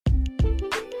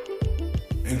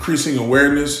increasing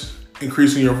awareness,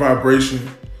 increasing your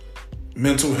vibration,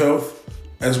 mental health,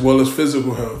 as well as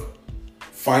physical health,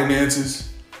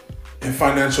 finances, and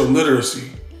financial literacy.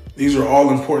 These are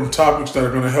all important topics that are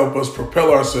going to help us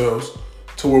propel ourselves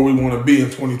to where we want to be in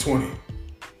 2020.